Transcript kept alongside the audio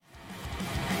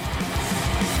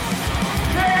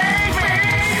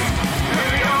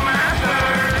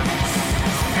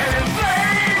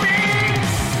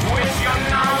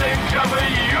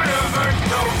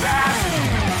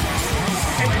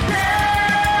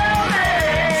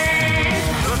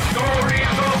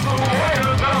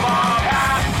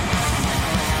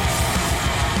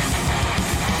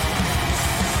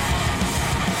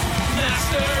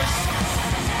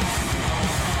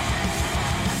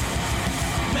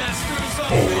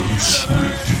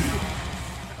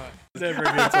Never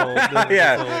gets old.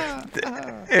 Yeah.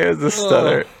 It was a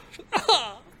stutter.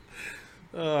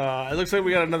 It looks like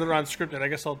we got another unscripted. I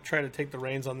guess I'll try to take the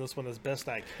reins on this one as best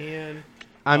I can.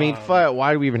 I mean,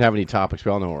 why do we even have any topics?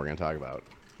 We all know what we're going to talk about.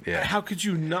 Yeah. How could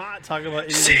you not talk about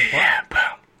anything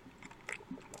but?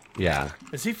 Yeah.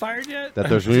 Is he fired yet? That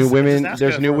there's new women.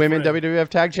 There's new women WWF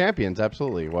Tag Champions.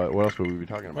 Absolutely. What else would we be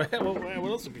talking about? What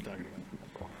else would we be talking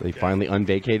about? They finally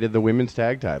unvacated the women's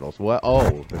tag titles. What?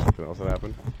 Oh, there's something else that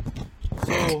happened.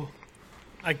 So,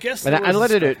 I guess. And I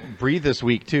let it breathe this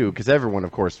week too, because everyone,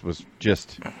 of course, was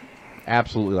just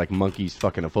absolutely like monkeys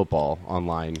fucking a football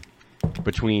online.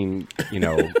 Between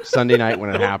Sunday night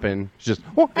when it happened, just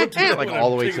like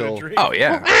all the way till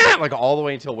like all the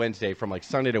way until Wednesday. From like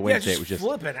Sunday to Wednesday, it was just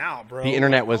flipping out, bro. The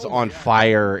internet was on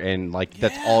fire, and like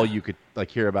that's all you could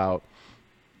like hear about.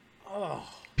 Oh.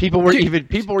 People were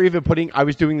even putting. I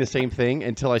was doing the same thing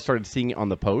until I started seeing it on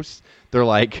the posts. They're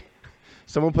like,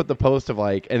 someone put the post of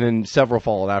like, and then several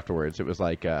followed afterwards. It was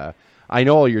like, I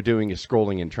know all you're doing is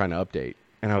scrolling and trying to update.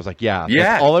 And I was like,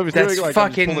 yeah. All I was doing, like, I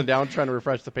was pulling down, trying to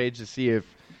refresh the page to see if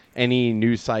any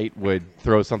news site would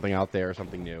throw something out there,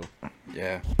 something new.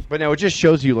 Yeah. But no, it just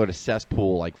shows you what a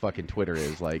cesspool, like, fucking Twitter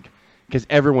is. Like, because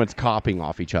everyone's copying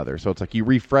off each other. So it's like you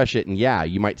refresh it, and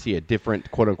you might see a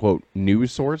different, quote-unquote,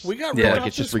 news source. We got like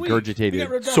it's just regurgitated. We got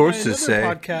ripped Sources say.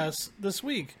 Podcast this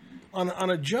week on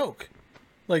a joke.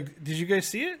 Like, did you guys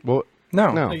see it? Well, no.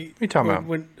 Like, what are you talking about?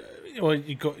 When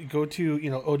you go to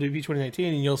ODB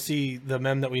 2019 and you'll see the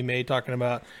meme that we made talking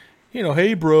about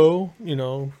hey bro,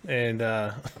 and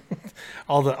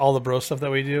all the bro stuff that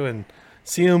we do, and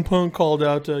CM Punk called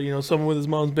out someone with his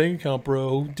mom's bank account,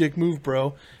 bro, dick move,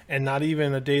 bro, and not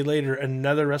even a day later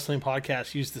another wrestling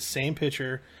podcast used the same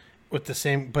picture with the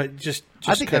same, but just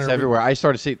I think that's everywhere. I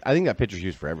started seeing. I think that picture's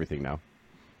used for everything now.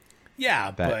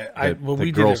 Yeah, the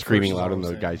we girl did screaming loud in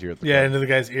the guy's ear. Into the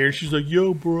guy's ear. She's like,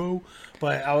 "Yo, bro!"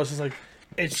 But I was just like,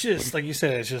 it's just like you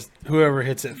said. It's just whoever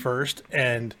hits it first,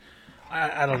 and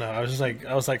I don't know. I was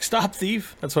like, "Stop,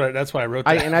 thief!" That's why I wrote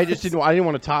that. I just didn't. I didn't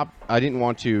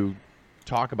want to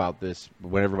talk about this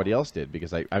when everybody else did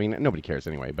because I mean nobody cares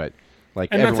anyway. But like,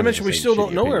 and not to mention, we still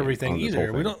don't know everything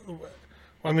either. We don't.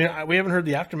 I mean, we haven't heard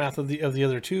the aftermath of the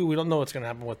other two. We don't know what's going to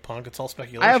happen with Punk. It's all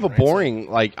speculation. I have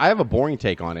a boring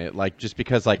take on it, like just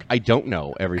because like I don't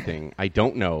know everything. I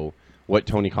don't know what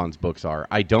Tony Khan's books are.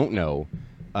 I don't know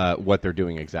what they're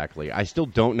doing exactly. I still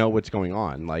don't know what's going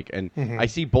on. Like, and I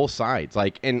see both sides.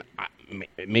 Like, and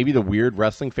maybe the weird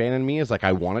wrestling fan in me is like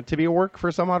I want it to be a work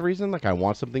for some odd reason. Like I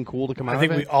want something cool to come out of it. I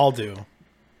think we all do.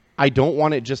 I don't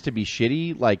want it just to be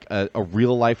shitty, like a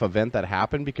real life event that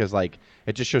happened, because like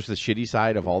it just shows the shitty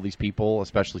side of all these people,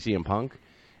 especially CM Punk.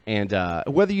 And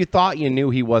whether you thought you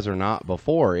knew he was or not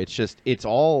before, it's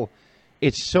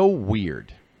so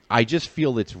weird. I just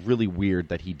feel it's really weird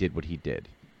that he did what he did.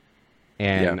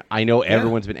 And I know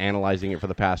everyone's been analyzing it for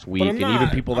the past week, and even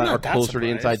people that are closer to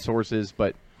inside sources.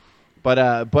 But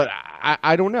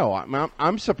I don't know.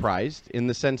 I'm surprised in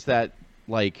the sense that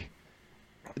like.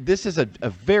 This is a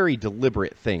very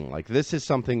deliberate thing. Like, this is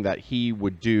something that he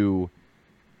would do,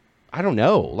 I don't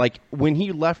know. Like, when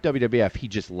he left WWF, he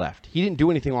just left. He didn't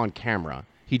do anything on camera.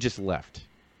 He just left.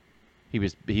 He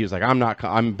was like,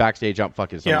 I'm backstage, I'm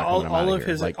fucking something. Yeah, all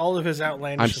of his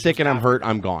outlandish. I'm sick and I'm hurt,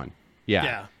 I'm gone.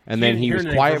 Yeah. And then he was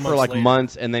quiet for like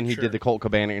months, and then he did the Colt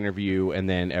Cabana interview, and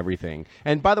then everything.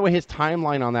 And by the way, his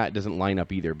timeline on that doesn't line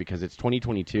up either, because it's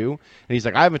 2022, and he's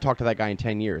like, I haven't talked to that guy in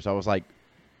 10 years. I was like,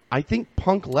 I think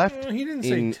Punk left he didn't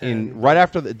say 10. in right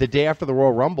after the day after the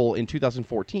Royal Rumble in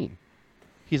 2014.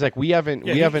 He's like, we haven't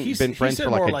been friends for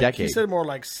like a decade. He said more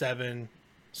like 7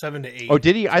 to 8. Oh,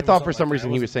 did he? I thought for some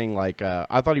reason he was saying like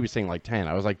I thought he was saying like 10.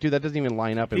 I was like, dude, that doesn't even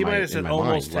line up in my mind. He might have said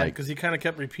almost 10 because he kind of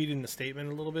kept repeating the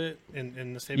statement a little bit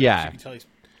in the statement. Yeah. You can tell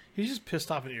he's just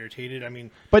pissed off and irritated. I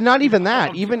mean, but not even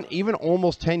that. Even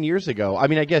almost 10 years ago. I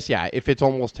mean, I guess if it's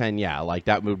almost 10, like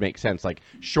that would make sense. Like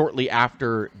shortly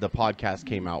after the podcast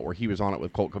came out, where he was on it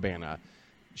with Colt Cabana,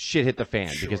 shit hit the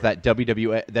fan because that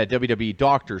WWE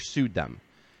doctor sued them.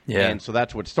 Yeah, and so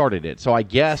that's what started it. So I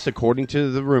guess according to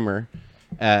the rumor,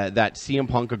 that CM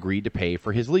Punk agreed to pay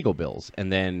for his legal bills, and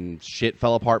then shit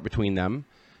fell apart between them,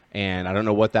 and I don't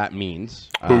know what that means.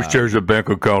 Who shares a bank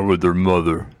account with their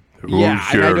mother? Yeah,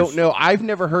 and I don't know. I've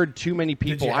never heard too many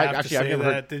people. I've never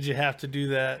heard. Did you have to do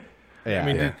that? Yeah,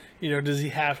 I mean, does he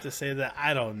have to say that?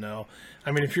 I don't know.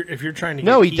 I mean, if you're trying to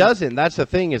no, he doesn't. That's the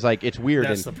thing. Is like it's weird.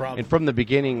 That's the problem. And from the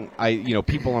beginning,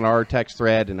 people on our text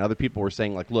thread and other people were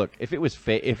saying like, look, if it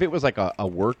was like a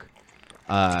work,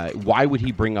 why would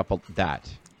he bring up that?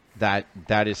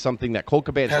 that is something that Colt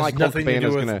Cabana. It's Has not like Colt nothing to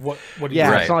Cabana's do with going to. what Yeah,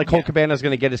 Right. it's not like Colt Cabana's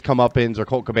going to get his comeuppance, or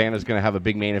Colt Cabana's going to have a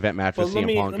big main event match But with let CM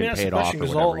me Punk and ask pay you it a off question, or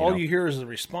because whatever. all you hear is the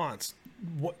response.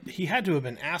 He had to have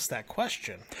been asked that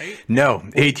question, right? No,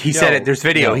 he said it. There's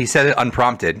video. No. He said it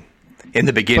unprompted in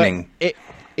the beginning. But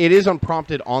it is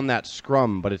unprompted on that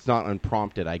scrum, but it's not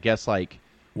unprompted. I guess like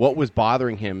what was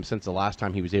bothering him since the last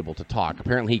time he was able to talk.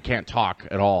 Apparently, he can't talk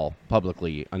at all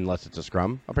publicly unless it's a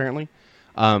scrum. Apparently,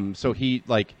 so he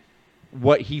like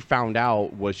what he found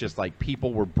out was just like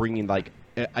people were bringing like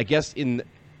I guess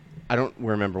I don't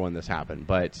remember when this happened,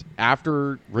 but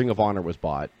after Ring of Honor was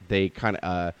bought, they kind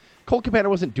of Colt Cabana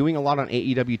wasn't doing a lot on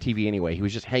AEW TV anyway. He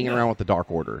was just hanging around with the Dark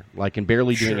Order, like, and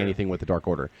barely doing anything with the Dark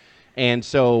Order. And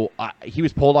so he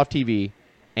was pulled off TV,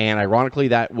 and ironically,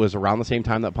 that was around the same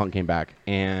time that Punk came back,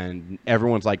 and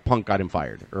everyone's like, Punk got him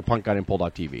fired, or Punk got him pulled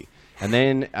off TV. And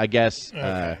then I guess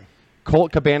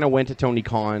Colt Cabana went to Tony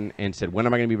Khan and said, "When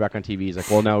am I going to be back on TV?" He's like,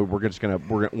 "Well, no,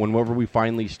 we're whenever we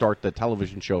finally start the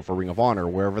television show for Ring of Honor,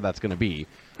 wherever that's going to be,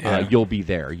 you'll be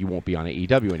there. You won't be on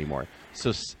AEW anymore."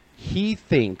 So he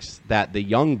thinks that the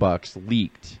Young Bucks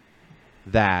leaked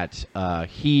that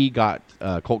he got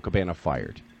Colt Cabana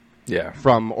fired. Yeah.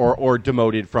 From or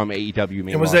demoted from AEW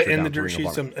main And was roster that in down the to dirt Ring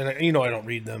of sheets? Honor. And you know, I don't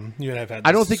read them. You and I've had.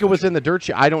 I don't think it was in the dirt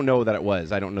sheet. I don't know that it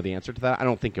was. I don't know the answer to that. I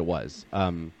don't think it was.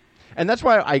 And that's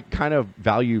why I kind of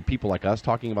value people like us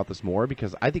talking about this more,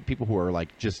 because I think people who are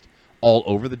like just all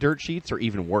over the dirt sheets are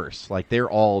even worse. Like they're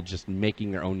all just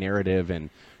making their own narrative and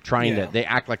trying to. They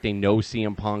act like they know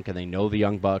CM Punk and they know the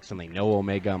Young Bucks and they know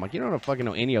Omega. I'm like, you don't fucking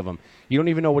know any of them. You don't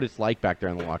even know what it's like back there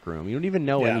in the locker room. You don't even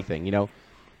know anything. You know.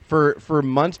 For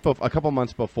months, a couple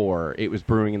months before, it was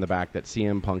brewing in the back that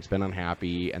CM Punk's been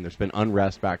unhappy, and there's been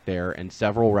unrest back there, and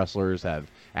several wrestlers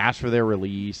have asked for their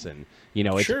release, and you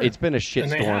know it's been a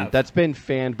shitstorm that's been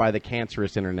fanned by the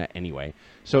cancerous internet anyway.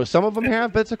 So some of them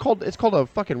have, but it's called a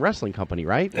fucking wrestling company,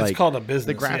 right? It's called a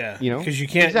business, you know, because you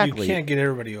can't get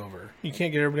everybody over. You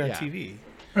can't get everybody on TV,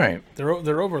 right?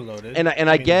 They're overloaded, and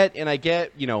I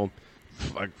get you know.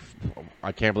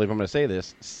 I can't believe I'm going to say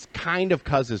this, kind of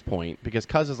Cuz's point, because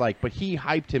Cuz is like, but he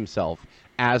hyped himself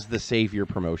as the savior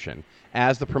promotion,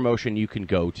 as the promotion you can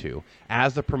go to,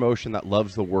 as the promotion that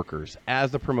loves the workers, as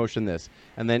the promotion this.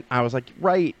 And then I was like,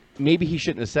 right, maybe he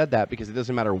shouldn't have said that, because it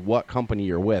doesn't matter what company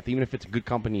you're with. Even if it's a good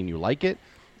company and you like it,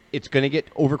 it's going to get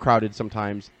overcrowded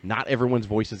sometimes. Not everyone's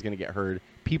voice is going to get heard.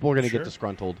 People are going to get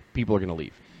disgruntled. People are going to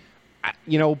leave.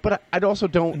 You know, but I also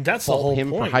don't fault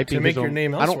him for hyping his own.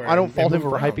 I don't fault him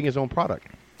for hyping his own product.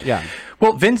 Yeah.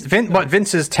 Well,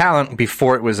 Vince's talent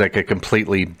before it was like a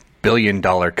completely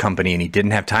billion-dollar company and he didn't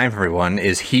have time for everyone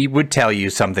is he would tell you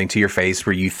something to your face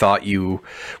where you thought you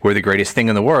were the greatest thing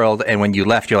in the world, and when you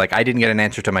left, you're like, I didn't get an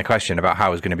answer to my question about how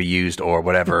it was going to be used or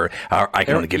whatever. I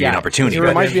can only give you an opportunity. It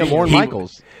reminds me of Lorne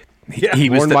Michaels.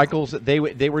 He Lorne Michaels. They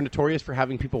were notorious for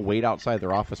having people wait outside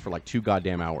their office for like 2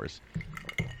 goddamn hours.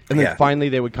 And then finally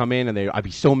they would come in and I'd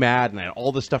be so mad and I had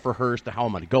all this stuff rehearsed to how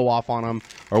I'm going to go off on them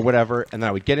or whatever. And then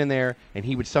I would get in there and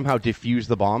he would somehow diffuse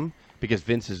the bomb because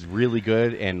Vince is really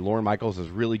good and Lorne Michaels is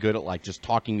really good at like just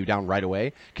talking you down right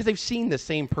away because they've seen the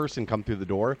same person come through the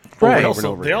door over and over and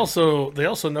over. They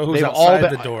also know who's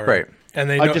outside the door. Right. And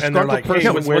they know, and they're like, hey,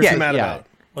 what's you mad about?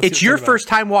 It's your first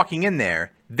time walking in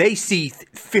there. They see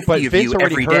 50 of you every day. But Vince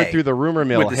already heard through the rumor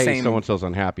mill, hey, so-and-so's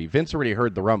unhappy. Vince already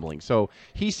heard the rumbling. So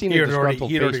he's seen a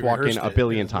disgruntled face walk in a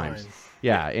billion times.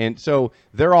 Yeah, and so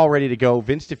they're all ready to go.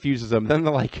 Vince diffuses them. Then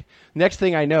they're like, next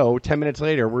thing I know, 10 minutes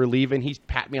later, we're leaving. He's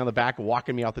patting me on the back,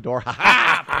 walking me out the door.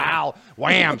 Ha-ha, pal!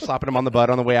 Wham! Slapping him on the butt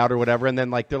on the way out or whatever. And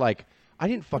then like they're like, I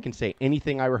didn't fucking say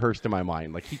anything I rehearsed in my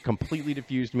mind. Like, he completely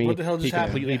diffused me. What the hell just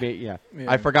happened?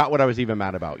 I forgot what I was even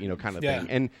mad about, you know, kind of thing.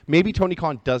 And maybe Tony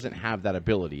Khan doesn't have that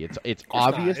ability. It's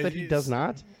obvious that he does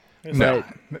not. No.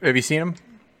 Have you seen him?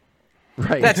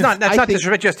 Right. That's not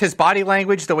disrespect, just his body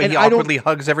language, the way he awkwardly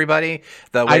hugs everybody.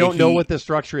 I don't know what the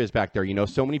structure is back there. You know,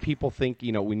 so many people think,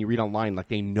 you know, when you read online, like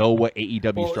they know what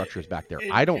AEW structure is back there.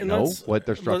 I don't know what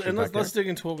their structure is back there. Let's dig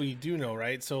into what we do know,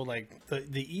 right? So, like, the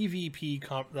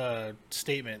EVP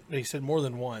statement, they said more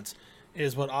than once,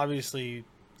 is what obviously,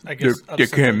 I guess... You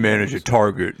can't manage a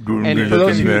target.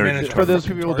 And for those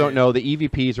people who don't know, the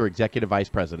EVPs are executive vice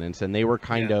presidents, and they were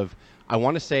kind of... I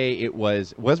want to say it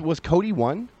was Cody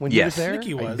one when he was there? I think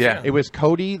he was. Yeah. It was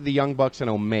Cody, the Young Bucks, and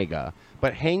Omega.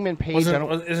 But Hangman Page...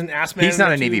 Isn't Assman... He's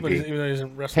not an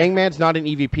EVP. Hangman's not an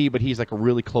EVP, but he's like a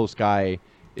really close guy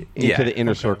into the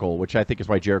Inner Circle, which I think is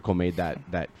why Jericho made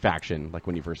that faction, like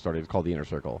when he first started. It's called the Inner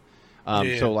Circle.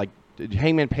 So, like,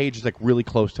 Hangman Page is like really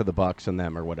close to the Bucks and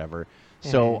them or whatever.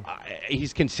 So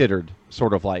he's considered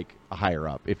sort of like a higher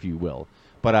up, if you will.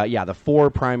 But yeah, the 4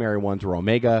 primary ones were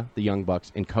Omega, the Young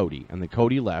Bucks, and Cody. And then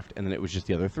Cody left, and then it was just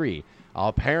the other 3.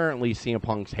 Apparently, CM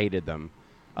Punk's hated them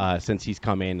since he's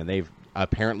come in, and they've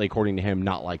apparently, according to him,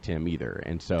 not liked him either.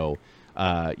 And so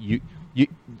and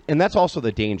that's also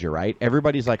the danger, right?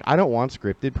 Everybody's like, I don't want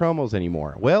scripted promos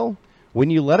anymore. Well, when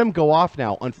you let them go off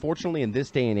now, unfortunately, in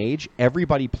this day and age,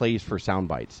 everybody plays for sound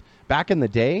bites. Back in the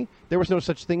day, there was no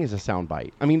such thing as a sound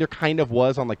bite. I mean, there kind of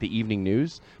was on like the evening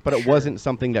news, but it wasn't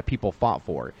something that people fought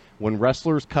for. When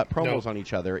wrestlers cut promos on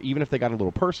each other, even if they got a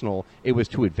little personal, it was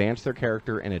to advance their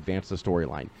character and advance the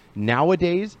storyline.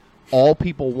 Nowadays, all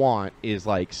people want is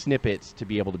like snippets to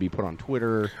be able to be put on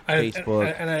Twitter,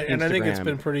 Facebook, and I think it's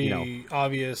been Instagram, pretty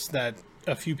obvious that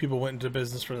a few people went into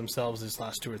business for themselves these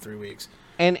last 2 or 3 weeks.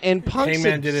 And Punk's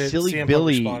Heyman did it. silly CM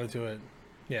Billy. Punk responded to it.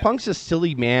 Yeah. Punk's a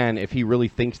silly man if he really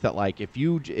thinks that like if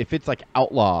it's like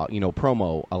outlaw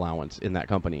promo allowance in that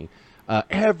company,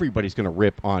 everybody's gonna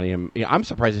rip on him. I'm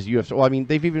surprised as UFC. Well, I mean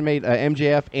they've even made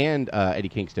MJF and Eddie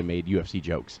Kingston made UFC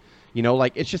jokes.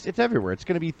 Like it's everywhere. It's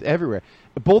going to be everywhere.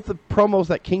 Both the promos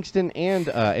that Kingston and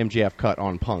MJF cut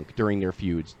on Punk during their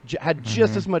feuds had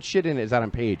just as much shit in it as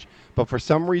Adam Page. But for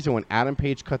some reason, when Adam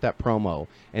Page cut that promo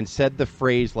and said the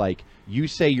phrase like "you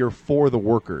say you're for the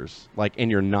workers," like and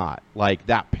you're not, like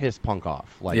that pissed Punk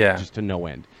off, like just to no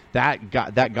end.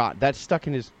 That stuck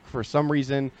in his for some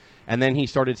reason. And then he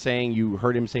started saying, you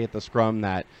heard him say at the scrum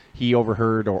that he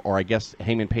overheard, or I guess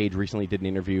Heyman Page recently did an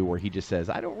interview where he just says,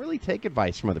 I don't really take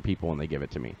advice from other people when they give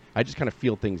it to me. I just kind of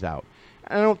feel things out.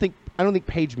 And I don't think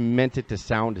Page meant it to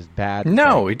sound as bad.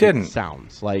 No, he didn't. It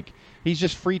sounds like he's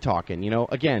just free talking.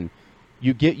 Again,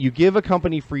 you give a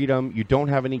company freedom. You don't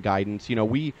have any guidance.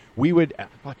 We would.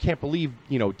 I can't believe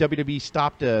WWE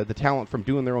stopped the talent from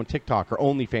doing their own TikTok or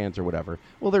OnlyFans or whatever.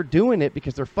 Well, they're doing it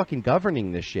because they're fucking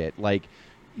governing this shit. Like.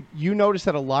 You notice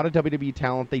that a lot of WWE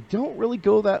talent, they don't really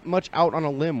go that much out on a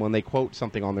limb when they quote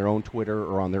something on their own Twitter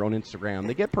or on their own Instagram.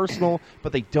 They get personal,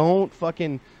 but they don't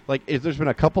fucking there's been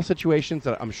a couple situations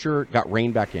that I'm sure got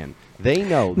reined back in. They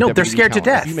know. No, they're scared to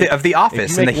death of the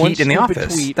office and the heat in the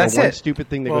office. That's one it. stupid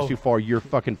thing that goes too far, your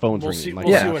fucking phone's ringing.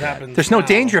 We'll see what happens. There's no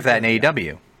danger of that in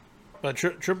AEW. But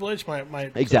Triple H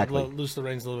might exactly loose the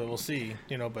reins a little bit. We'll see.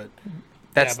 But.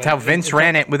 That's how Vince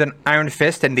ran it with an iron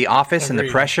fist and the office and the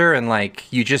pressure, and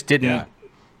you just didn't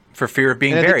for fear of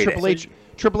being buried.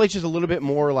 Triple H is a little bit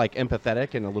more like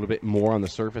empathetic and a little bit more on the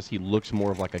surface. He looks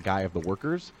more of like a guy of the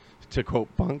workers, to quote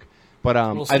Punk. But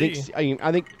I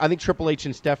think Triple H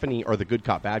and Stephanie are the good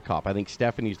cop, bad cop. I think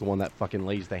Stephanie's the one that fucking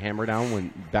lays the hammer down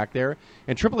when back there,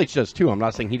 and Triple H does too. I'm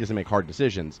not saying he doesn't make hard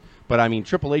decisions, but I mean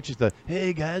Triple H is the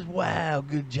hey guys, wow,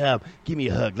 good job, give me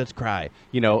a hug, let's cry,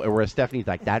 whereas Stephanie's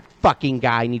like that fucking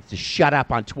guy needs to shut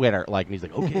up on Twitter, and he's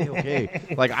like okay,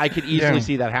 like I could easily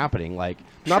see that happening.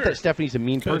 Not that Stephanie's a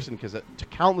mean person, because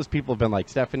countless people have been like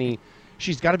Stephanie.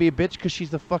 She's got to be a bitch because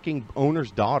she's the fucking owner's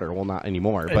daughter. Well, not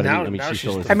anymore, but now she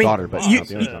still is his daughter. But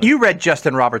you read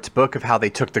Justin Roberts' book of how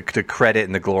they took the credit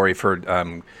and the glory for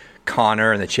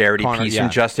Connor and the charity piece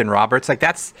from Justin Roberts.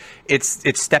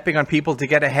 It's stepping on people to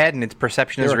get ahead, and its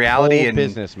perception is reality. And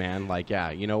business, man.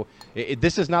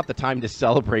 This is not the time to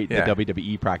celebrate the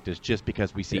WWE practice just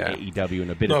because we see AEW in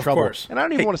a bit of trouble. Course. And I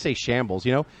don't even want to say shambles.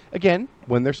 Again,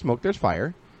 when there's smoke, there's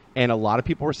fire. And a lot of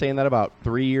people were saying that about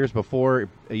 3 years before,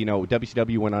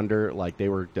 WCW went under. They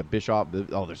were the Bischoff.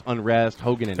 There's unrest.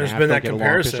 Hogan and There's Nash been don't that get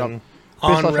comparison. Along.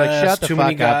 Bischoff's like, shut the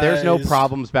fuck up. There's no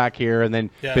problems back here. And then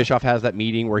Bischoff has that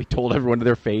meeting where he told everyone to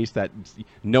their face that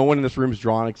no one in this room is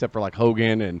drawn except for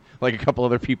Hogan and a couple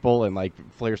other people, and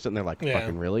Flair sitting there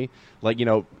fucking really,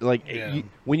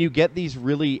 when you get these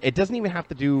really, it doesn't even have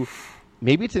to do.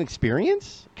 Maybe it's an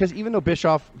experience, because even though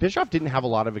Bischoff didn't have a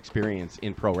lot of experience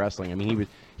in pro wrestling. I mean,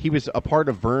 he was a part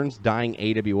of Vern's dying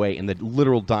AWA in the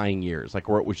literal dying years,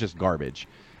 where it was just garbage.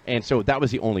 And so that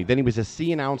was the only. Then he was a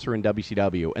C announcer in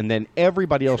WCW, and then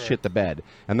everybody else shit the bed.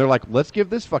 And they're like, let's give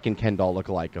this fucking Ken doll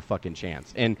lookalike a fucking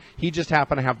chance. And he just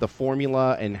happened to have the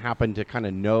formula and happened to kind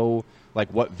of know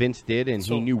what Vince did, and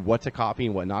he knew what to copy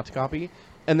and what not to copy.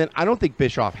 And then I don't think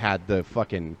Bischoff had the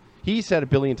fucking. He said a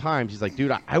billion times, he's like,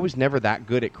 dude, I was never that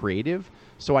good at creative,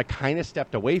 so I kind of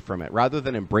stepped away from it. Rather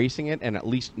than embracing it and at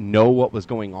least know what was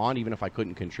going on, even if I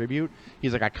couldn't contribute,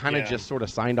 he's like, I kind of just sort of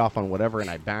signed off on whatever,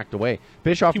 and I backed away.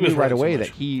 Bischoff knew right away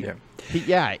that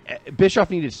Bischoff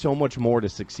needed so much more to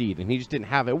succeed, and he just didn't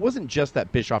have it. It wasn't just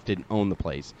that Bischoff didn't own the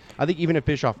place. I think even if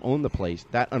Bischoff owned the place,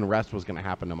 that unrest was going to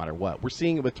happen no matter what. We're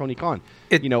seeing it with Tony Khan.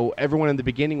 Everyone in the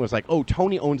beginning was like, oh,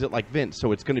 Tony owns it like Vince,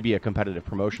 so it's going to be a competitive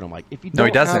promotion. I'm like, if you don't, no,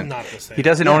 he doesn't. He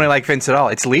doesn't own it like Vince at all.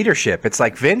 It's leadership. It's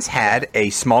like Vince had a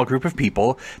small group of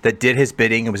people that did his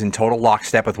bidding and was in total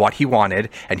lockstep with what he wanted,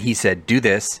 and he said, "Do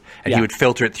this," and he would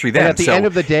filter it through them. And at the So end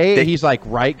of the day, he's like,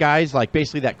 "Right, guys," like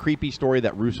basically that creepy story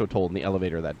that Russo told in the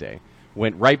elevator that day.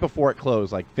 Went right before it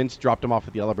closed, like Vince dropped him off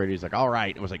at the elevator. He's like, "All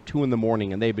right." It was like 2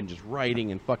 a.m, and they've been just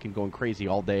writing and fucking going crazy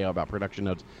all day about production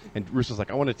notes. And Russo's like,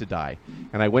 "I want it to die."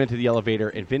 And I went into the elevator,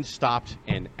 and Vince stopped.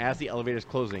 And as the elevator's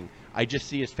closing, I just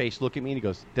see his face look at me, and he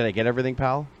goes, "Did I get everything,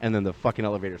 pal?" And then the fucking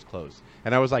elevator's closed.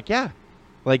 And I was like, "Yeah."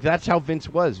 Like, that's how Vince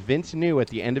was. Vince knew at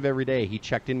the end of every day, he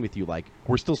checked in with you like,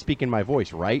 "We're still speaking my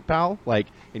voice, right, pal?" Like,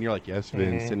 and you're like, "Yes,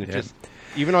 Vince." And it just,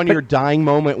 even on your dying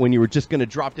moment when you were just going to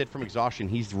drop dead from exhaustion,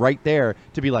 he's right there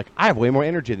to be like, "I have way more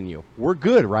energy than you. We're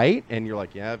good, right?" And you're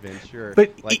like, "Yeah, Vince, sure."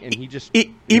 But like, and he just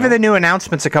even the new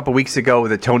announcements a couple weeks ago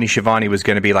that Tony Schiavone was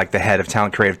going to be like the head of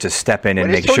talent creative to step in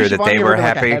and make sure that they were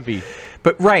happy.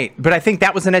 But I think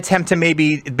that was an attempt to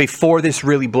maybe before this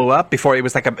really blew up, before it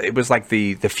was like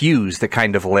the fuse that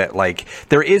kind of lit. Like,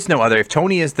 there is no other. If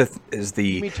Tony is the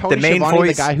main Schiavone,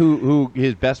 voice, the guy who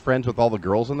is best friends with all the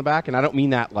girls in the back, and I don't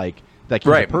mean that like he's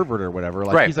a pervert or whatever.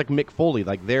 Like he's like Mick Foley.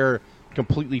 Like, they're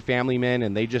completely family men,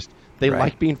 and they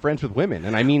like being friends with women.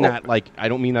 And I mean that like, I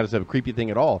don't mean that as a creepy thing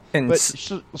at all. But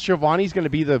Schiavone's going to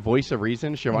be the voice of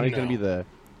reason. Schiavone's going to be the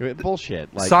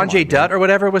bullshit. Like, Sanjay Dutt or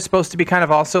whatever was supposed to be kind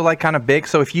of also like kind of big.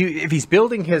 So if he's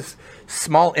building his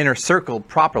small inner circle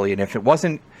properly, and if it was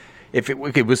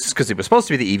because it was supposed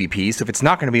to be the EVP, so if it's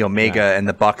not going to be Omega and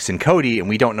the Bucks and Cody, and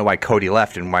we don't know why Cody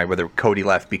left, and whether Cody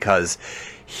left because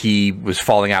he was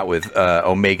falling out with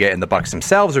Omega and the Bucks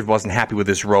themselves, or wasn't happy with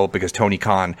his role because Tony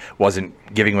Khan wasn't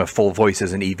giving him a full voice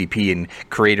as an EVP and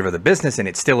creator of the business, and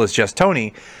it still is just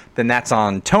Tony, then that's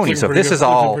on Tony. So if this is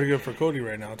all pretty good for Cody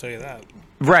right now, I'll tell you that.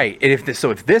 Right, and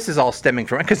if this is all stemming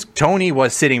from, because Tony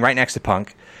was sitting right next to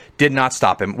Punk, did not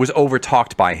stop him, was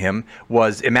overtalked by him,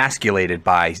 was emasculated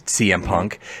by CM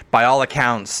Punk, by all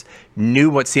accounts knew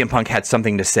what CM Punk had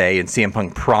something to say, and CM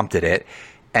Punk prompted it.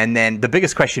 And then the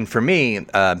biggest question for me,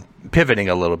 pivoting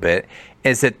a little bit,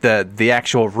 is that the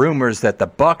actual rumors that the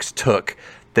Bucks took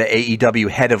the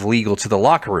AEW head of legal to the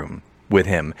locker room with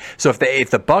him. So if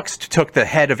the Bucks took the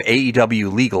head of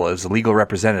AEW legal as a legal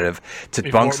representative to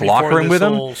Punk's locker room with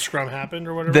him, before this scrum happened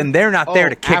or whatever, then they're not there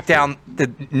to kick down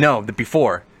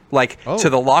before. To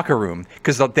the locker room,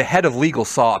 because the head of legal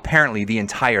saw apparently the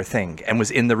entire thing and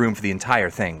was in the room for the entire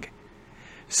thing.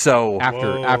 So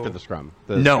after the scrum,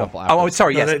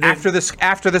 after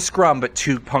the scrum, but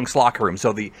to Punk's locker room.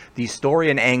 So the story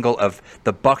and angle of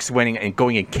the Bucks winning and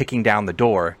going and kicking down the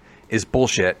door is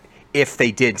bullshit. If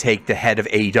they did take the head of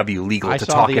AEW legal to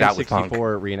talk it out with Punk. I saw the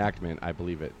N64 reenactment. I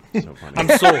believe it. So funny. I'm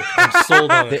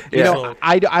sold on it.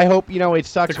 I hope it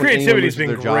sucks. The creativity's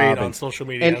been great on and, social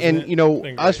media,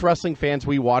 and us wrestling fans,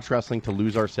 we watch wrestling to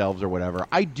lose ourselves or whatever.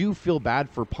 I do feel bad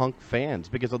for Punk fans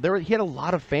because he had a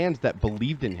lot of fans that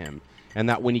believed in him. And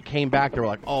that when he came back, they were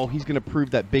like, "Oh, he's going to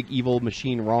prove that big evil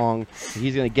machine wrong.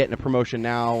 He's going to get in a promotion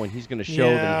now, and he's going to show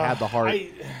that he had the heart."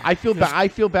 I feel bad. I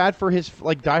feel bad for his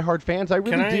diehard fans. I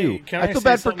really do. I feel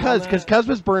bad for Cuz because Cuz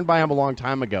was burned by him a long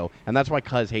time ago, and that's why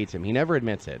Cuz hates him. He never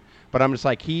admits it, but I'm just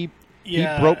like he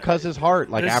broke Cuz's heart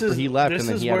after he left, and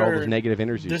then he had all those negative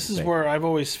interviews. This is where I've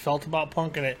always felt about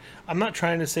Punk, and I'm not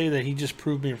trying to say that he just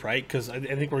proved me right because I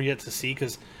think we're yet to see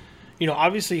because.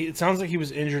 Obviously, it sounds like he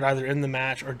was injured either in the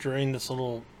match or during this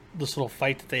little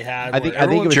fight that they had. I think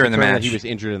it was during the match. He was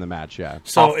injured in the match. Yeah.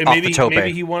 So maybe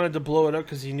he wanted to blow it up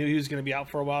because he knew he was going to be out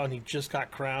for a while, and he just got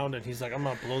crowned, and he's like, "I'm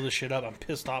going to blow this shit up. I'm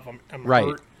pissed off. I'm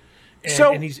hurt."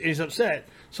 And he's upset.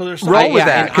 So there's roll with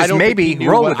that because maybe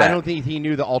roll with that. I don't think he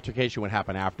knew the altercation would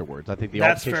happen afterwards. I think the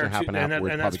altercation happened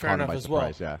afterwards. And that's fair enough as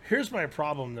well. Yeah. Here's my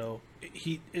problem though.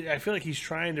 I feel like he's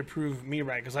trying to prove me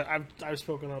right because I've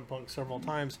spoken on Punk several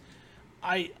times.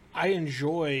 I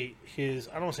enjoy his,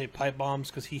 I don't want to say pipe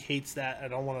bombs because he hates that. I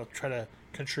don't want to try to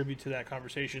contribute to that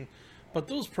conversation. But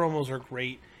those promos are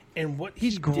great. And what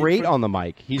he's great on the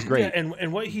mic. He's great. Yeah,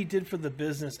 and what he did for the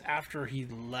business after he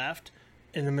left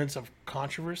in the midst of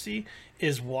controversy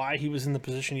is why he was in the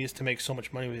position he is to make so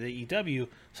much money with AEW.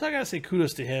 So I got to say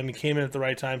kudos to him. He came in at the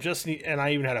right time. And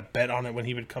I even had a bet on it when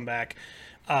he would come back.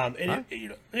 I don't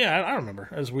remember.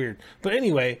 It was weird. But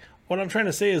anyway, what I'm trying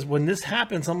to say is when this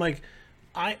happens, I'm like,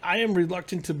 I am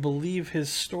reluctant to believe his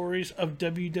stories of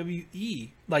WWE.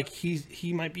 Like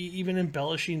he might be even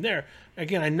embellishing there.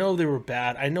 Again, I know they were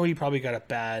bad. I know he probably got a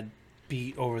bad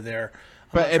beat over there.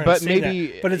 But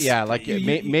maybe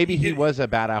maybe he was a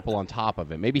bad apple on top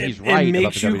of it. Maybe he's right. It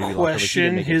makes about you the WWE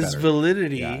question his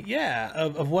validity. Yeah.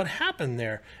 Of what happened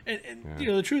there. And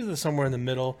the truth is somewhere in the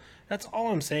middle. That's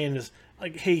all I'm saying is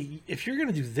like, hey, if you're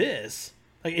gonna do this,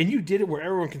 and you did it where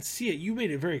everyone can see it, you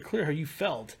made it very clear how you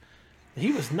felt.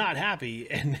 He was not happy,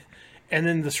 and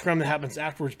then the scrum that happens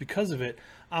afterwards because of it.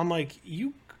 I'm like,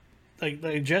 you, like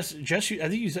Jess. I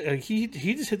think you said he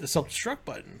just hit the self-destruct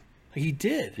button. Like, he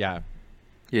did. Yeah.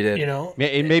 You did. You know,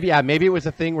 Maybe it was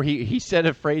a thing where he said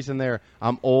a phrase in there.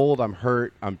 I'm old, I'm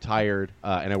hurt, I'm tired,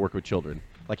 and I work with children.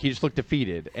 Like, he just looked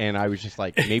defeated, and I was just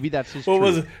like, maybe that's his What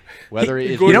truth. was it? Whether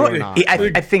it is You know true what? or not. I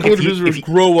think Gordon if Bishop was you,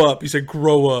 grow up. He said,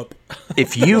 "Grow up."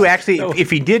 if you actually, if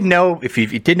he did know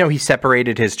he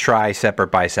separated his tricep or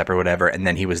bicep or whatever, and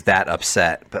then he was that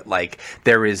upset, but like,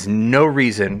 there is no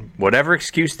reason, whatever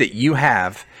excuse that you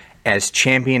have as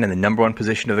champion in the number one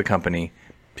position of the company,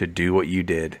 to do what you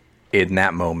did in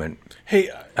that moment. Hey,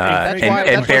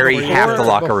 and bury half the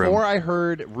locker room. Before I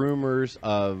heard rumors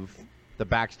of the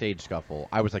backstage scuffle,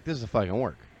 I was like, this is a fucking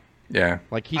work. Yeah.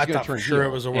 Like, he's I going to thought turn for sure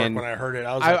heel. it was a work And when I heard it.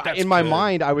 I was like, that's in my good.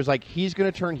 mind, I was like, he's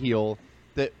going to turn heel.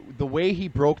 The way he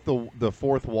broke the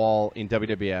fourth wall in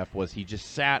WWF was he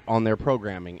just sat on their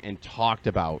programming and talked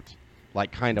about,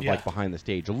 like, kind of like behind the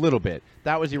stage a little bit.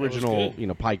 That was the original,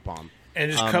 Pike bomb. And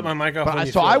just cut my mic off. But, when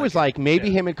you so feel I was like, it. maybe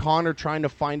Yeah. him and Con are trying to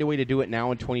find a way to do it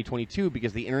now in 2022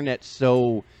 because the internet's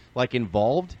so like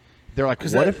involved. They're like,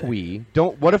 what if we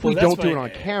don't do it on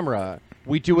camera?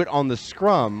 We do it on the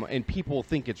scrum, and people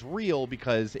think it's real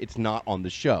because it's not on the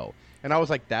show. And I was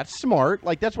like, that's smart.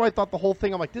 Like, that's why I thought the whole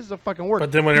thing. I'm like, this is a fucking work.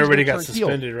 But then when He's everybody gonna got turn heel.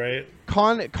 suspended, right?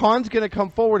 Con's going to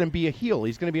come forward and be a heel.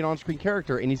 He's going to be an on-screen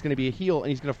character, and he's going to be a heel, and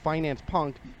he's going to finance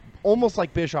Punk, almost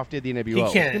like Bischoff did the NWO.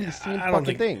 He can't. It's going to be the same I don't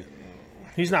fucking think- thing.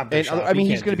 He's not And, Bischoff. I mean,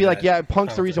 He he's can't going to do be like, that yeah, Punk's the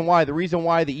concept. reason why. The reason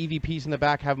why the EVPs in the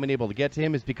back haven't been able to get to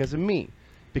him is because of me.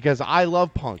 Because I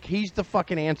love Punk. He's the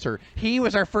fucking answer. He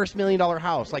was our first $1 million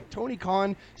house. Like, Tony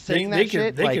Khan saying that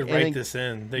shit. They like, could and write then this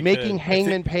in. They making could.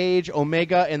 Hangman Page,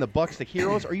 Omega, and the Bucks the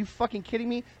heroes. Are you fucking kidding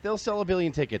me? They'll sell 1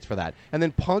 billion tickets for that. And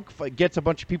then Punk gets a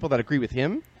bunch of people that agree with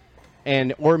him.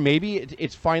 Or maybe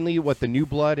it's finally what the New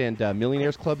Blood and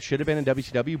Millionaires Club should have been in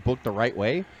WCW, booked the right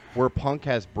way, where Punk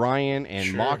has Bryan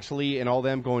and Moxley and all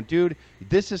them going, dude,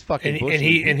 this is fucking bullshit.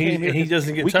 And he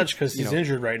doesn't get touched because he's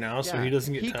injured right now, so yeah. he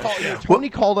doesn't get touched. Tony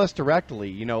called us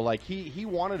directly, like he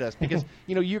wanted us because,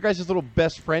 your guys' little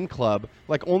best friend club,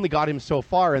 like, only got him so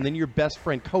far, and then your best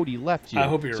friend Cody left you. I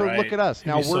hope you're so right. look at us. He'd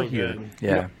Now be we're so here. good.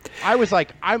 Yeah. I was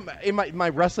like, my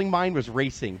wrestling mind was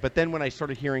racing, but then when I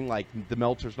started hearing, like, the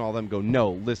Meltzers and all them go,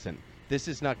 no, listen, this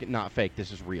is not fake.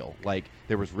 This is real. Like,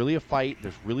 there was really a fight.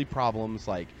 There's really problems.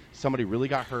 Like, somebody really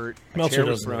got hurt. A Meltzer chair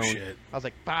was doesn't know thrown. shit. I was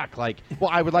like, fuck. Like, well,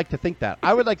 I would like to think that.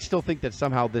 I would like to still think that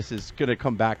somehow this is going to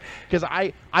come back. Because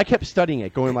I kept studying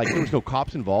it, going like, there was no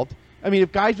cops involved. I mean,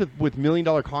 if guys with $1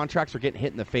 million contracts are getting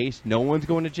hit in the face, no one's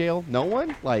going to jail? No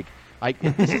one? Like,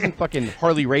 this isn't fucking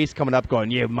Harley Race coming up going,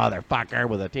 you motherfucker,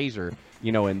 with a taser,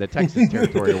 in the Texas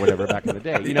territory or whatever back in the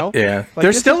day, Yeah. Like,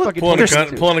 There's this still is a- fucking Pulling a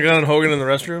 2022. gun on Hogan in the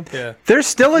restroom. Yeah. There's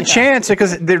still a chance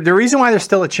because the reason why there's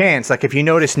still a chance, like if you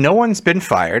notice, no one's been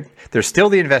fired. There's still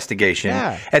the investigation.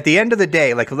 Yeah. At the end of the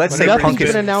day, like let's say Nothing's Punk is,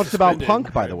 been announced about suspended.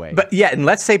 Punk, by the way. but yeah, and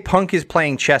let's say Punk is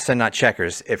playing chess and not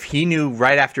checkers. If he knew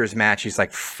right after his match, he's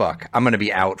like, "Fuck, I'm going to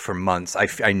be out for months.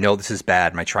 I know this is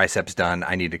bad. My triceps done.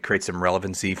 I need to create some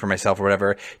relevancy for myself or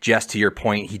whatever." Just to your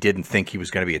point, he didn't think he was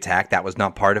going to be attacked. That was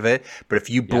not part of it. But if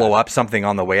you blow up something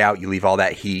on the way out, you leave all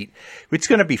that heat. It's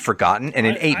going to be forgotten. And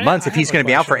in 8 months, if I he's have a going to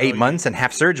be out for question, 8 though. months and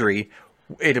have surgery,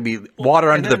 it'll be water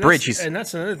under the bridge. And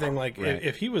that's another thing. Like,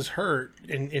 if he was hurt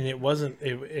and it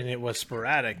was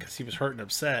sporadic because he was hurt and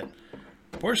upset,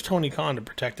 where's Tony Khan to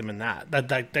protect him in that?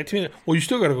 That to me, well, you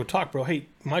still got to go talk, bro. Hey,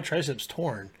 my triceps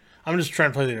torn. I'm just trying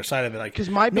to play the other side of it. Like, Because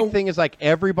my big thing is, like,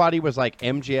 everybody was like,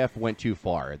 MJF went too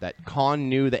far. That Khan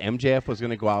knew that MJF was going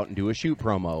to go out and do a shoot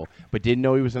promo, but didn't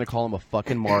know he was going to call him a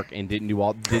fucking mark and didn't do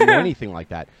anything like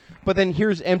that. But then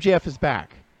here's MJF is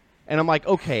back. And I'm like,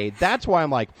 okay, that's why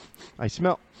I'm like, I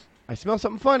smell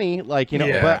something funny. Like,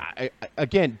 Yeah. but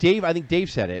again, I think Dave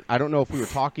said it. I don't know if we were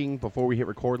talking before we hit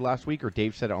record last week or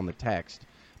Dave said it on the text.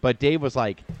 But Dave was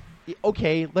like,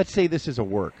 okay, let's say this is a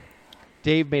work.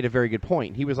 Dave made a very good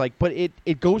point. He was like, but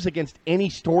it goes against any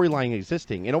storyline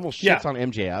existing. It almost shits on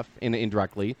MJF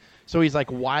indirectly. So he's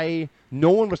like, why? No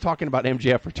one was talking about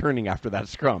MJF returning after that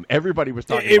scrum. Everybody was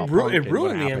talking about Punk it and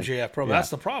ruined what the happened. MJF promo. Yeah. That's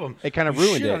the problem. It kind of You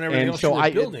ruined shit it. on everything And else so you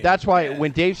were building. that's why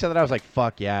when Dave said that, I was like,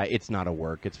 fuck yeah, it's not a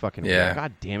work. It's fucking Yeah. real.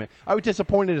 God damn it. I was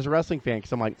disappointed as a wrestling fan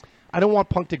because I'm like, I don't want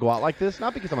Punk to go out like this.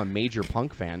 Not because I'm a major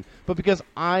Punk fan, but because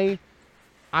I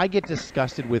get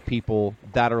disgusted with people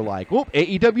that are like, "Oh,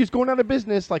 AEW's going out of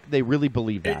business." Like they really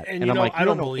believe that, And I'm like, I you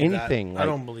don't know believe anything. that. I Like,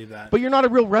 don't believe that. but you're not a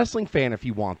real wrestling fan if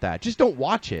you want that. Just don't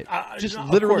watch it. Just no, of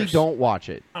literally course. don't watch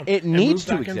it. It And needs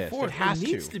move to back and exist. forth. It has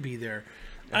needs to. to be there.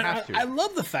 has to. I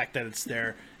love the fact that it's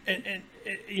there. and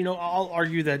I'll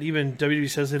argue that even WWE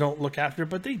says they don't look after it,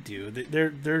 but they do.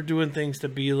 They're doing things to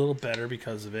be a little better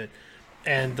because of it,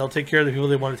 and they'll take care of the people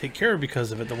they want to take care of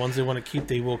because of it. The ones they want to keep,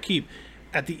 they will keep.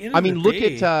 At the end, of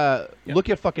the day, look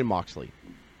at fucking Moxley.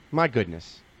 My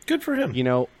goodness. Good for him.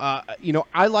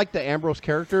 I like the Ambrose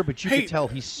character, but you can tell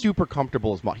he's super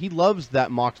comfortable as He loves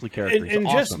that Moxley character. And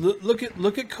awesome. just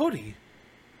look at Cody.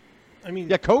 I mean,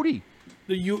 yeah, Cody.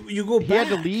 You go back. He had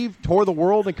to leave, tour the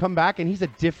world, and come back, and he's a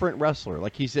different wrestler.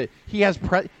 Like he has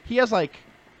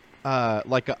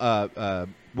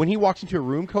when he walks into a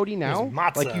room, Cody now,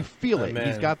 like you feel it. Man.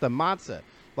 He's got the matzah.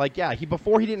 Like, yeah,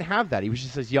 before he didn't have that. He was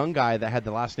just this young guy that had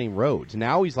the last name Rhodes.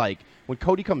 Now he's like, when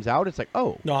Cody comes out, it's like,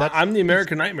 oh. No, I'm the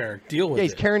American Nightmare. Deal with it. Yeah,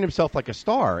 he's carrying himself like a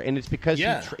star, and it's because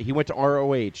he went to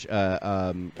ROH,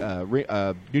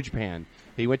 New Japan.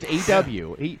 He went to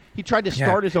AEW. He tried to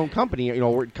start his own company,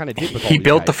 kind of did with all He these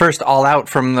built guys. the first All Out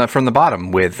from the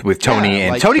bottom with Tony,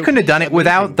 and Tony couldn't have done it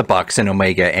without the Bucks and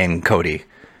Omega and Cody.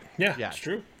 Yeah, it's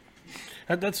true.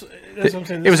 That's what I'm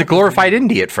saying. It was a glorified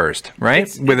indie at first, right?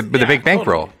 With a big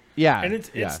bankroll. Yeah, and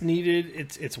it's needed.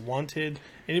 It's wanted.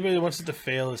 Anybody that wants it to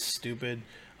fail is stupid.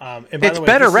 And by It's the way,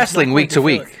 better this is wrestling not week to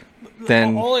going week fail.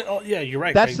 than. Yeah, you're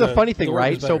right. That's Craig. the funny thing, work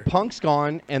right? is So better. Punk's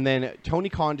gone, and then Tony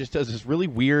Khan just does this really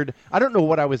weird. I don't know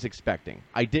what I was expecting.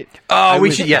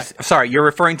 Sorry, you're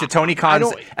referring to Tony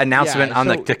Khan's announcement on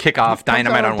the kickoff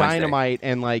Dynamite on Wednesday. Dynamite,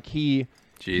 and like he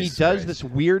does Christ. this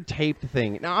weird taped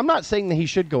thing. Now, I'm not saying that he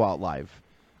should go out live.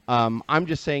 I'm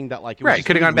just saying that like it was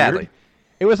could have gone badly.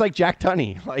 It was like Jack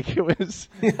Tunney, like it was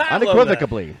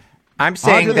unequivocally. I'm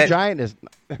saying Andre the that Giant is.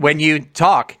 when you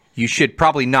talk, you should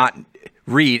probably not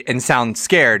read and sound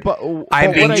scared. But I am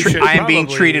what being I should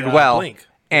treated probably, well, blink.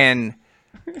 and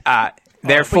But you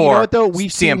know therefore, what, though?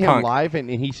 We've seen CM him Punk. live, and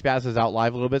he spazzes out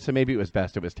live a little bit, so maybe it was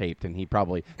best it was taped, and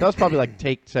that was probably like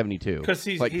take 72. Because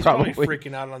he's like, probably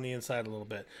freaking out on the inside a little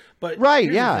bit. But Right,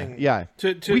 here's yeah, the thing. yeah.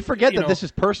 We forget that this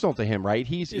is personal to him, right?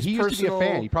 He used to be a personal,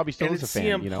 fan. He probably still and is a it's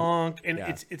fan. CM Punk, and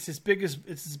Yeah. it's his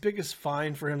biggest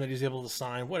fine for him that he's able to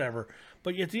sign, whatever.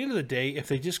 But at the end of the day, if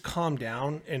they just calm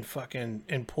down and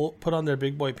put on their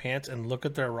big boy pants and look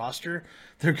at their roster,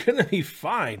 they're gonna be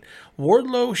fine.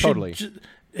 Wardlow should. Totally.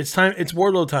 It's time. It's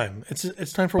Wardlow time.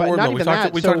 It's time for But Wardlow. not even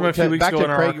that. We talked about a few weeks back ago to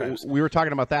in our Craig, archives. we were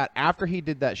talking about that after he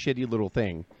did that shitty little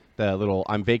thing. The little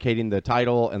I'm vacating the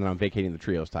title and then I'm vacating the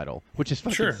trios title, which is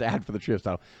fucking sad for the trios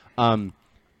title.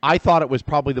 I thought it was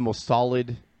probably the most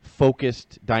solid,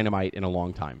 focused Dynamite in a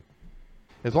long time.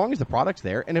 As long as the product's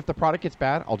there, and if the product gets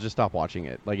bad, I'll just stop watching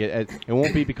it. Like it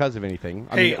won't be because of anything.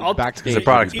 I'll backstage. The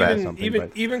product's maybe bad.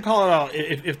 something, Even call it out.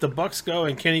 If the Bucks go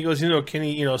and Kenny goes,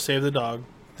 Kenny, save the dog.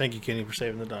 Thank you, Kenny, for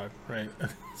saving the dog. Right.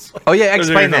 Oh yeah,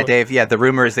 explain that, Dave. Yeah, the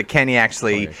rumor is that Kenny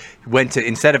actually Okay. went to,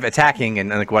 instead of attacking and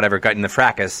like whatever, got in the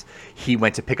fracas, he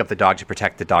went to pick up the dog to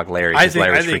protect the dog Larry. I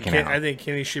Larry's think freaking out. I think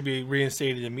Kenny should be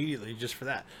reinstated immediately just for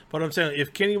that. But I'm saying,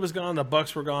 if Kenny was gone, the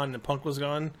Bucks were gone, and Punk was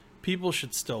gone, people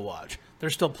should still watch.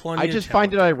 There's still plenty. I just of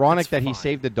find it talent. ironic It's that he fine.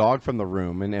 saved the dog from the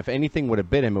room, and if anything would have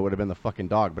bit him, it would have been the fucking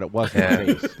dog, but it wasn't.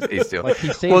 Yeah, he's still. Like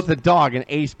he saves the dog, and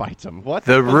Ace bites him. What?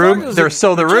 The dog doesn't- the just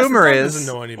rumor the dog is,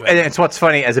 doesn't know any and better. it's what's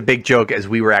funny as a big joke as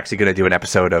we were actually going to do an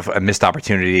episode of a missed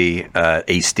opportunity,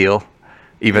 Ace Steel,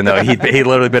 even though he'd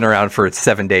literally been around for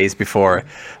 7 days before,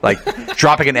 like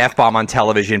dropping an F-bomb on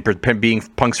television, being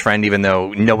Punk's friend, even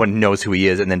though no one knows who he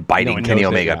is, and then biting one Kenny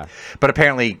knows it, Omega. yeah. But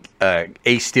apparently,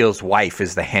 Ace Steel's wife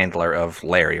is the handler of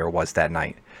Larry, or was that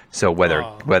night. So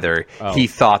whether he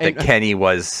thought that And- Kenny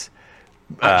was.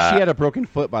 She had a broken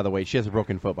foot, by the way. She has a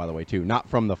broken foot, by the way, too. Not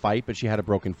from the fight, but she had a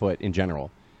broken foot in general.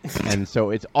 And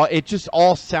so it just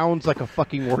all sounds like a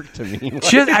fucking work to me.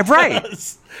 Like, Right.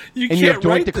 You and can't you have Doink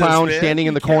write the this, Clown man. standing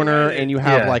in You the can't corner, write it. and you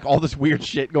have Yeah. like all this weird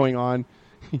shit going on.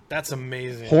 That's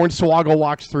amazing. Hornswoggle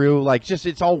walks through, like just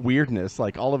it's all weirdness.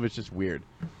 Like all of it's just weird.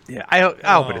 Yeah, I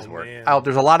hope it is work. man. I hope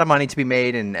there's a lot of money to be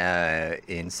made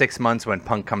in 6 months when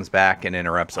Punk comes back and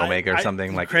interrupts Omega or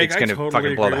something. Like Craig, it's going to totally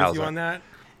fucking blow agree the with house you up. on that.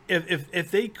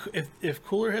 If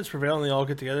cooler heads prevail and they all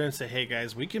get together and say, "Hey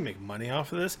guys, we can make money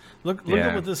off of this. Look at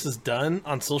Yeah. what this has done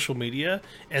on social media,"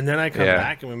 and then I come Yeah.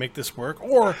 back and we make this work,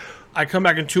 or I come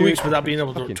back in 2 weeks without being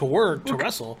able to work to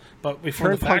wrestle, but before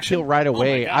Turn the Punk faction heel right oh my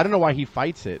away. God. I don't know why he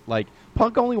fights it. Like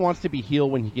Punk only wants to be heel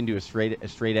when he can do a straight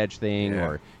edge thing, Yeah.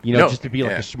 or No, just to be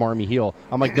like yeah. a schmarmy heel.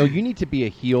 I'm like, no, you need to be a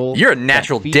heel. You're a that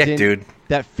natural feeds dick, dude.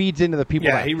 That feeds into the people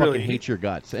Yeah, that he fucking really- hate your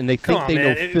guts, and they Come think on, they man.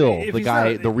 know If Phil, he's the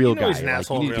guy, not- the real you know guy. he's an Like,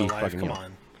 asshole you in need to real be life. fucking Come heel.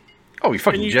 on. Oh, he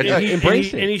fucking judged And it.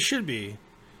 Embrace it. and he should be.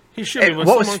 He should Hey, be. When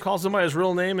what was- someone calls him by his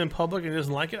real name in public and he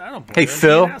doesn't like it, I don't blame Hey, him. Be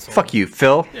Phil. an asshole. Fuck you,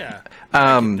 Phil. Yeah.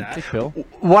 Hey, Phil.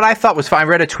 What I thought was fine. I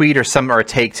read a tweet or a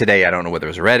take today. I don't know whether it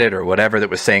was Reddit or whatever that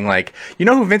was saying like, you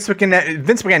know who Vince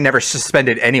McMahon never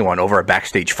suspended anyone over a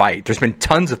backstage fight. There's been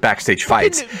tons of backstage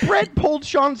fights. Brett pulled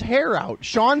Sean's hair out.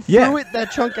 Sean threw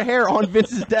that chunk of hair on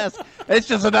Vince's desk. It's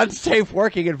just an unsafe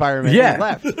working environment. Yeah. He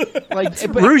left. Like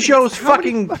Rougeau's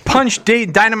fucking punched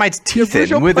Dynamite's teeth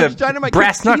in with a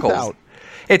brass knuckles. Out.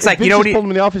 It's like, Vince you know what just pulled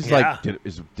him in the office. He's Yeah.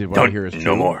 like, did what I hear is No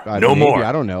true? more. No No more.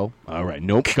 I don't know. All right.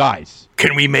 Nope. Guys,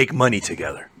 Can we make money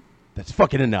together? that's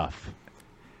fucking enough.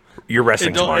 You're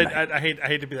wrestling tomorrow night. I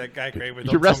hate to be that guy, Craig, but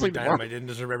You're don't tell me wrestling tomorrow. Dynamite didn't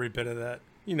deserve every bit of that.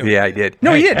 You know, Yeah, I did.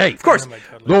 No, he did. Hey, of course. Dynamite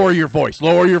totally Lower your voice.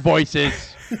 Lower your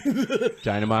voices.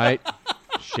 Dynamite.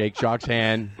 Shake Shock's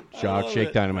hand. Shock, love shake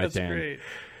it. Dynamite's That's hand. great.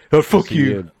 Oh, fuck See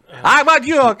you. I want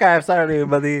you. Okay, I'm sorry,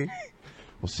 buddy.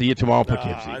 We'll see you tomorrow in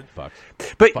Poughkeepsie. Fuck.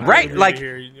 But Fine. right, Over like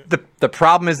here. the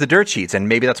problem is the dirt sheets, and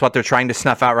maybe that's what they're trying to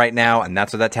snuff out right now, and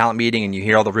that's what that talent meeting, and you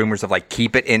hear all the rumors of like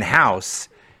keep it in house.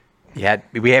 If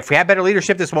we had better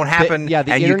leadership, this won't happen. The and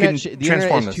you internet, can the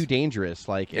transform internet is this. too dangerous.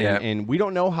 Like, Yeah. and we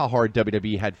don't know how hard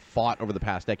WWE had fought over the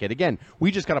past decade. Again,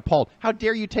 we just got appalled. How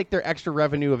dare you take their extra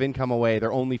revenue of income away?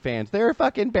 Their OnlyFans, they're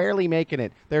fucking barely making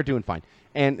it. They're doing fine.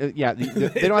 And they don't have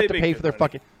They to make pay good for their money.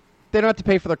 fucking. They don't have to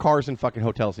pay for their cars and fucking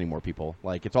hotels anymore, people.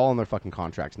 Like, it's all in their fucking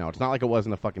contracts now. It's not like it was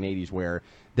in the fucking 80s where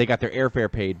they got their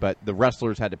airfare paid, but the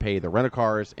wrestlers had to pay the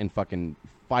rent-a-cars and fucking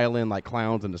file in like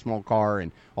clowns in the small car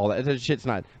and all that. That shit's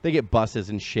not... They get buses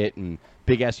and shit and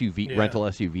big SUV, Yeah. rental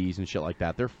SUVs and shit like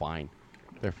that. They're fine.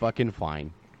 They're fucking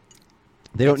fine.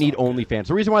 They don't need OnlyFans.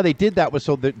 The reason why they did that was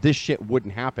so that this shit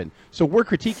wouldn't happen. So we're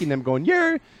critiquing them going,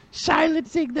 you're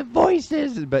silencing the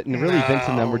voices. But really, Vince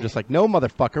and them were just like, no,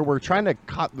 motherfucker. We're trying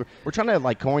to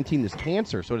like quarantine this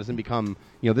cancer so it doesn't become,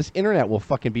 this internet will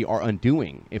fucking be our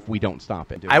undoing if we don't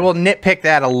stop it. I will nitpick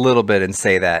that a little bit and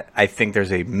say that I think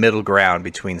there's a middle ground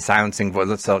between silencing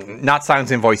voices, so not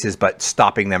silencing voices, but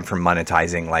stopping them from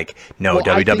monetizing. Like, no, Well,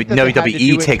 I think that they had to do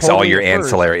WWE it takes all totally your at first.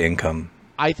 ancillary income.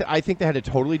 I think they had to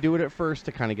totally do it at first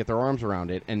to kind of get their arms around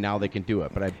it, and now they can do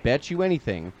it. But I bet you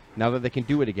anything, now that they can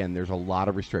do it again, there's a lot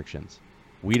of restrictions.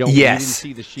 We didn't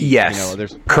see the sheet. Yes.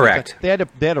 There's Correct. They had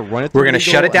to run it. We're going to through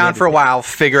shut legal, it down and for a while,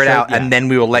 figure it So, out, yeah. and then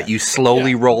we will let you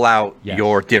slowly roll out Yes.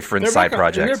 your different They're side back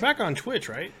projects. They're back on Twitch,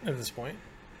 right? At this point,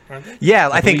 aren't they? Yeah,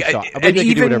 I think, believe so. I believe and they can do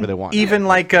even whatever they want now. even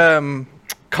like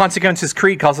Consequences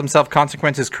Creed calls himself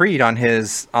Consequences Creed on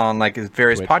his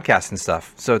various Twitch. podcasts and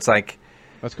stuff. So it's like,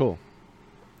 That's cool.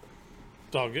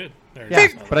 It's all good. There it Yeah,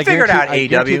 is. but I Figure it guarantee, out, I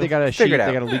guarantee AEW. they got a Figure sheet. it They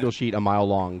out. got a legal sheet a mile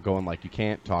long, going like, you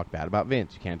can't talk bad about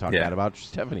Vince. You can't talk Yeah. bad about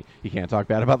Stephanie. You can't talk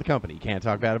bad about the company. You can't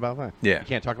talk bad about that. Yeah. You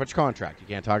can't talk about your contract. You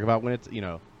can't talk about when it's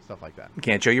stuff like that. you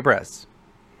can't show your breasts.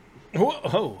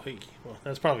 Oh, hey. Well,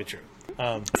 that's probably true.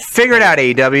 Figure it out,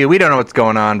 AEW. We don't know what's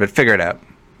going on, but figure it out.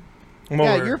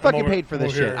 Yeah, you're fucking paid for I'm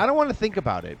this over shit. here. I don't want to think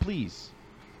about it, please.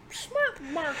 Smart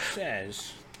Mark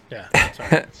says. Yeah, sorry.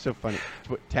 It's so funny. It's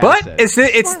what Taz But said.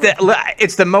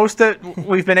 it's the most that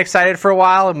we've been excited for a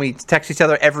while, and we text each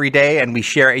other every day, and we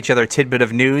share each other a tidbit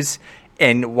of news.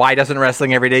 And why doesn't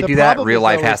wrestling every day The do that? problem Real is,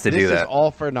 life though, has is to do this is that.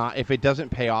 all for naught. If it doesn't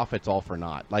pay off, it's all for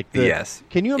naught. Like, Yes.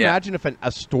 Can you Yeah. imagine if a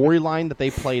storyline that they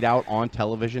played out on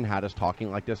television had us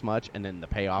talking like this much, and then the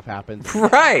payoff happens?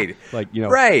 Right. Like,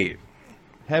 Right.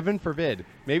 Heaven forbid.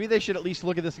 Maybe they should at least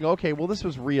look at this and go, okay, well, this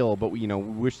was real, but we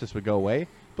wish this would go away.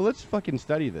 But let's fucking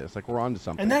study this. Like, we're on to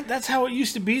something. And that's how it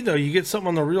used to be, though. You get something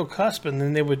on the real cusp, and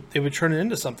then they would turn it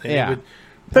into something. Yeah. They would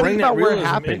But bring think about that where it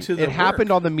realism happened. into the It happened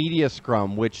work. on the media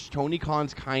scrum, which Tony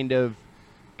Khan's kind of,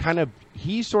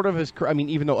 he sort of has, I mean,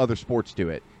 even though other sports do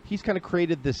it, he's kind of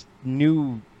created this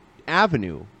new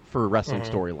avenue for wrestling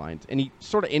storylines, and he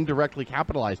sort of indirectly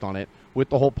capitalized on it with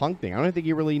the whole Punk thing. I don't think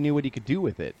he really knew what he could do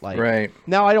with it. Like, Right.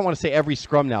 now, I don't want to say every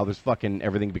scrum now, there's fucking,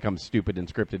 everything becomes stupid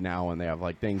and scripted now, and they have,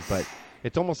 like, things, but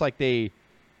it's almost like they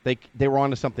were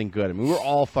onto something good. I mean, we were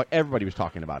all everybody was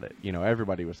talking about it.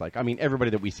 Everybody was like, I mean,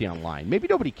 everybody that we see online. Maybe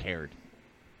nobody cared.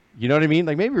 You know what I mean?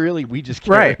 Like, maybe really we just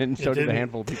cared, Right. and so It did a didn't.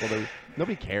 handful of people that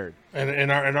nobody cared. And in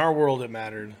our world, it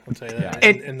mattered. I'll tell you that. Yeah.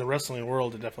 In the wrestling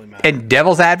world, it definitely mattered. And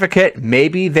devil's advocate,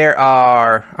 maybe there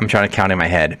are, I'm trying to count in my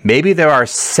head, maybe there are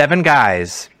 7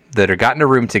 guys that are got in a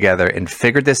room together and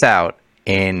figured this out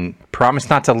and promised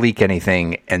not to leak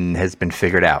anything and has been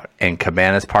figured out. And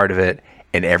Cabana's part of it,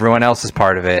 and everyone else is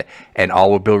part of it, and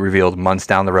all will be revealed months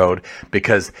down the road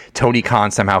because Tony Khan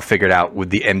somehow figured out with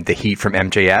the heat from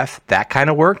MJF, that kind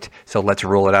of worked. So let's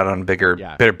roll it out on a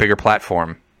bigger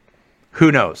platform.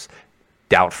 Who knows?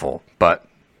 Doubtful, but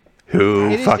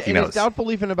who fucking knows? It's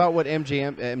doubtful even about what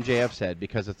MJF said,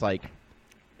 because it's like,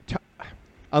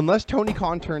 unless Tony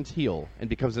Khan turns heel and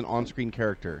becomes an on-screen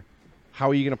character, how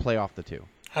are you going to play off the two?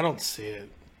 I don't see it.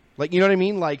 Like, you know what I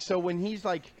mean? Like, so when he's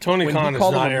like Tony when Khan he is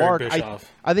called him not a Eric mark,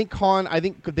 Bischoff. I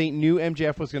think they knew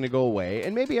MJF was going to go away,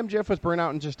 and maybe MJF was burnt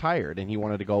out and just tired, and he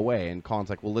wanted to go away. And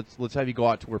Khan's like, well, let's have you go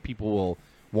out to where people will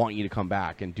want you to come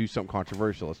back and do something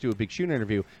controversial. Let's do a big shoot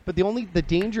interview. But the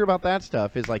danger about that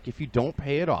stuff is like if you don't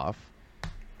pay it off,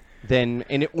 then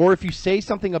or if you say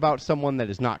something about someone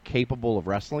that is not capable of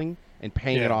wrestling and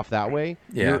paying it off that way,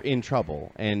 you're in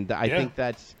trouble. And I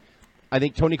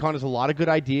think Tony Khan has a lot of good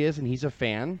ideas, and he's a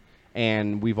fan.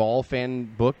 And we've all fan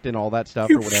booked and all that stuff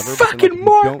or whatever. Fucking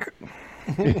Mark.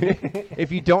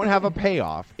 If you don't have a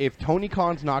payoff, if Tony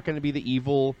Khan's not going to be the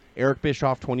evil Eric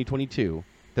Bischoff 2022,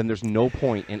 then there's no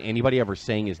point in anybody ever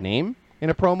saying his name in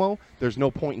a promo. There's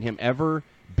no point in him ever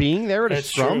being there at a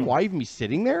scrum. Why even be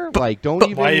sitting there? Like, don't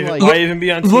even why even be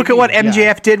on TV? Look at what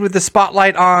MJF did with the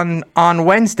spotlight on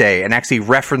Wednesday, and actually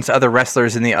reference other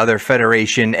wrestlers in the other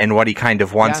federation and what he kind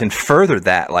of wants, and further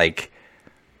that like.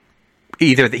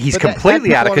 Either he's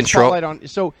completely out of control.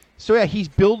 So yeah, he's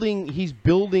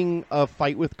building a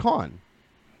fight with Khan,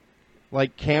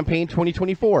 like campaign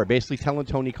 2024, basically telling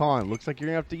Tony Khan, looks like you're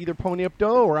gonna have to either pony up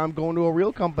dough or I'm going to a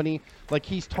real company. Like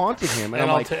he's taunted him, and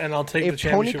I'll take the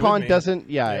championship with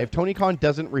me. If Tony Khan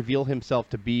doesn't reveal himself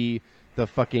to be the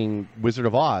fucking Wizard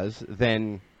of Oz,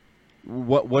 then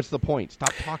what's the point?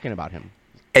 Stop talking about him.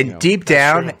 And deep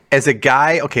down, as a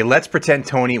guy, okay, let's pretend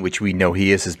Tony, which we know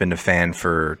he has been a fan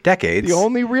for decades. The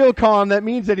only real Khan that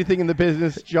means anything in the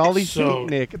business, Jolly Saint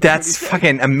Nick. That's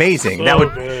fucking amazing. That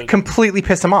would completely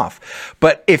piss him off.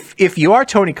 But if you are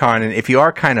Tony Khan, and if you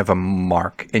are kind of a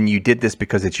mark, and you did this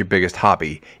because it's your biggest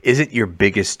hobby, is it your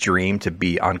biggest dream to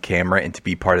be on camera and to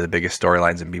be part of the biggest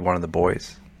storylines and be one of the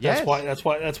boys? Yes. That's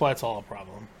why it's all a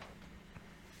problem.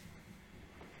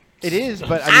 It is,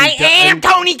 but I am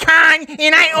Tony Khan,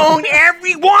 and I own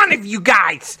every one of you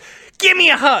guys. Give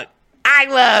me a hug. I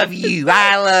love you.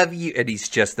 I love you. And he's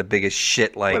just the biggest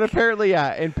shit. Like, but apparently,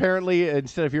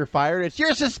 instead of you're fired, it's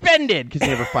you're suspended because he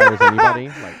never fires anybody.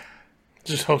 Like,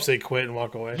 just hopes they quit and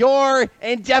walk away. You're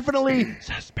indefinitely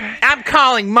suspended. I'm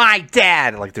calling my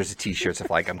dad. Like, there's a T-shirt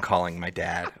of like, I'm calling my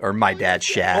dad, or my dad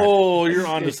Shad. Oh, you're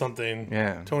onto something.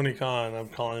 Yeah, Tony Khan. I'm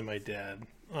calling my dad.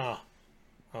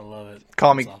 I love it.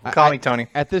 Call me, Tony.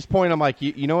 At this point, I'm like,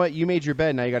 you know what? You made your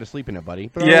bed. Now you got to sleep in it, buddy.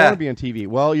 But I don't want to be on TV.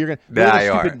 Well, you're gonna.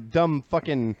 Stupid, dumb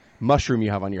fucking mushroom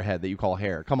you have on your head that you call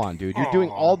hair. Come on, dude. You're doing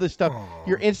all this stuff.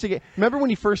 You're instigating. Remember when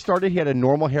he first started? He had a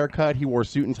normal haircut. He wore a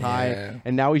suit and tie,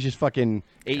 and now he's just fucking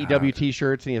AEW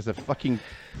T-shirts, and he has a fucking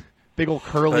big old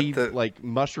curly like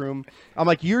mushroom. I'm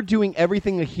like, you're doing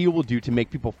everything that he will do to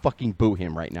make people fucking boo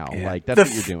him right now. Like that's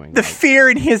what you're doing. The fear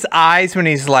in his eyes when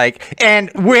he's like, and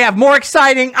we have more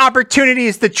exciting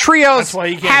opportunities. The trios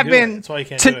have been That's why he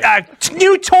can't do it.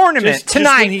 New tournament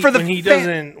tonight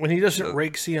when he doesn't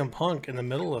rake CM Punk in the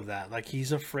middle of that. Like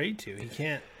he's afraid to. He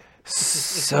can't.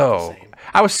 It's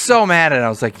I was so mad at it. I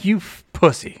was like, you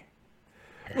pussy.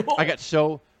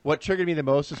 What triggered me the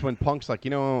most is when Punk's like,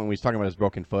 when he's talking about his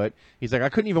broken foot, he's like, I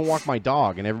couldn't even walk my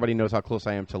dog, and everybody knows how close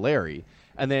I am to Larry.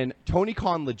 And then Tony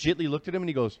Khan legitly looked at him and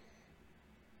he goes,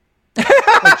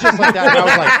 like, just like that. And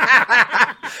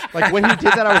I was like when he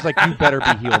did that, I was like, you better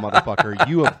be heel, motherfucker.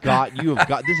 You have got.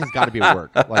 This has got to be a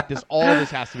work. Like all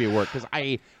this has to be a work because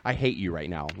I hate you right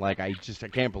now. Like I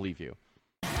can't believe you.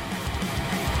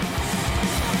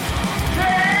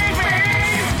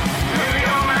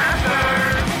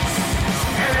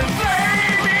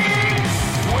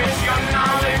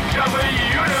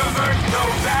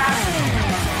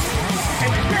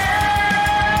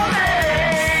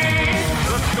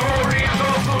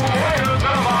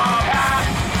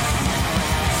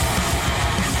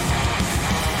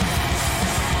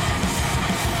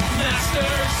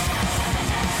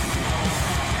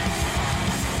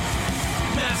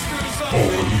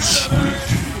 Holy shit.